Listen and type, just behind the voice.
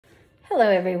Hello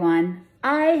everyone.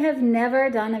 I have never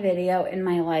done a video in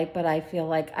my life, but I feel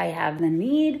like I have the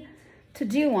need to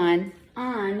do one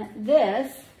on this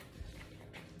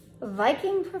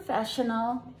Viking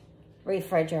Professional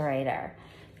Refrigerator.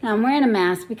 Now I'm wearing a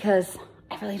mask because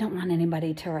I really don't want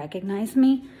anybody to recognize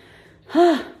me,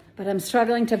 but I'm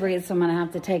struggling to breathe, so I'm gonna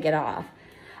have to take it off.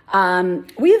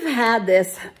 We've had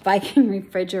this Viking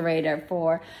refrigerator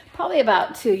for probably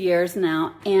about 2 years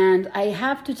now, and I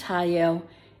have to tell you,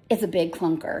 it's a big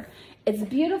clunker. It's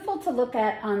beautiful to look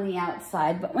at on the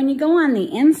outside, but when you go on the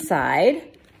inside,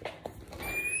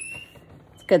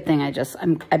 it's a good thing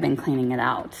I've been cleaning it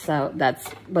out. So that's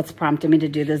what's prompted me to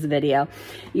do this video.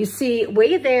 You see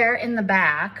way there in the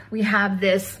back, we have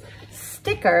this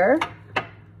sticker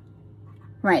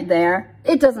right there.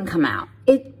 It doesn't come out.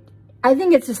 I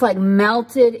think it's just like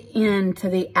melted into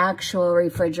the actual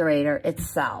refrigerator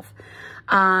itself.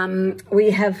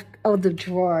 We have, oh, the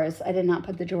drawers. I did not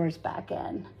put the drawers back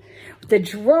in. The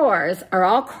drawers are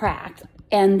all cracked,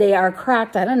 and they are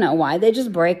cracked. I don't know why. They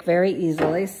just break very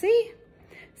easily. See?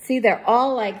 See, they're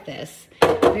all like this.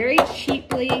 Very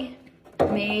cheaply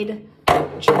made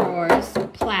drawers,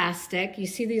 plastic. You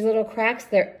see these little cracks?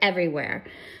 They're everywhere.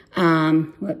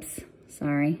 Whoops,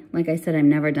 sorry. Like I said, I've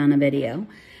never done a video.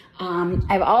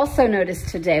 I've also noticed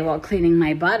today while cleaning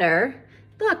my butter,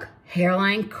 look,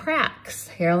 hairline cracks.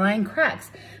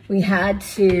 We had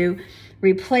to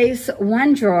replace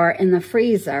one drawer in the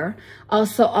freezer.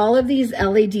 Also, all of these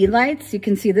LED lights, you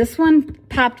can see this one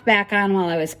popped back on while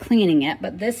I was cleaning it,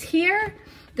 but this here,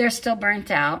 they're still burnt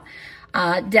out.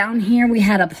 Down here, we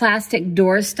had a plastic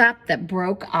doorstop that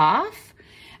broke off.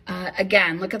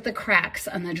 Again, look at the cracks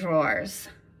on the drawers.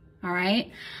 All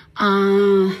right.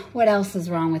 What else is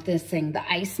wrong with this thing? The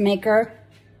ice maker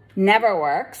never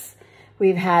works.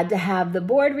 We've had to have the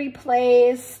board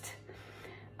replaced.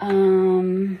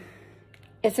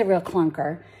 It's a real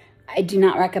clunker. I do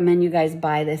not recommend you guys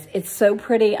buy this. It's so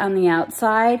pretty on the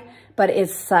outside, but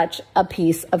it's such a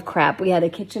piece of crap. We had a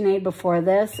KitchenAid before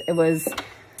this. It was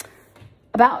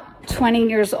about 20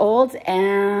 years old,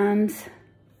 and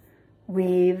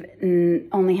we've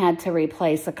only had to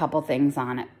replace a couple things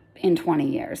on it in 20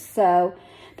 years. So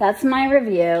that's my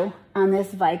review on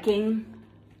this Viking.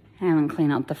 I haven't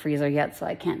cleaned out the freezer yet, so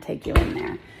I can't take you in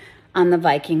there. On the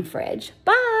Viking fridge.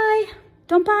 Bye.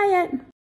 Don't buy it.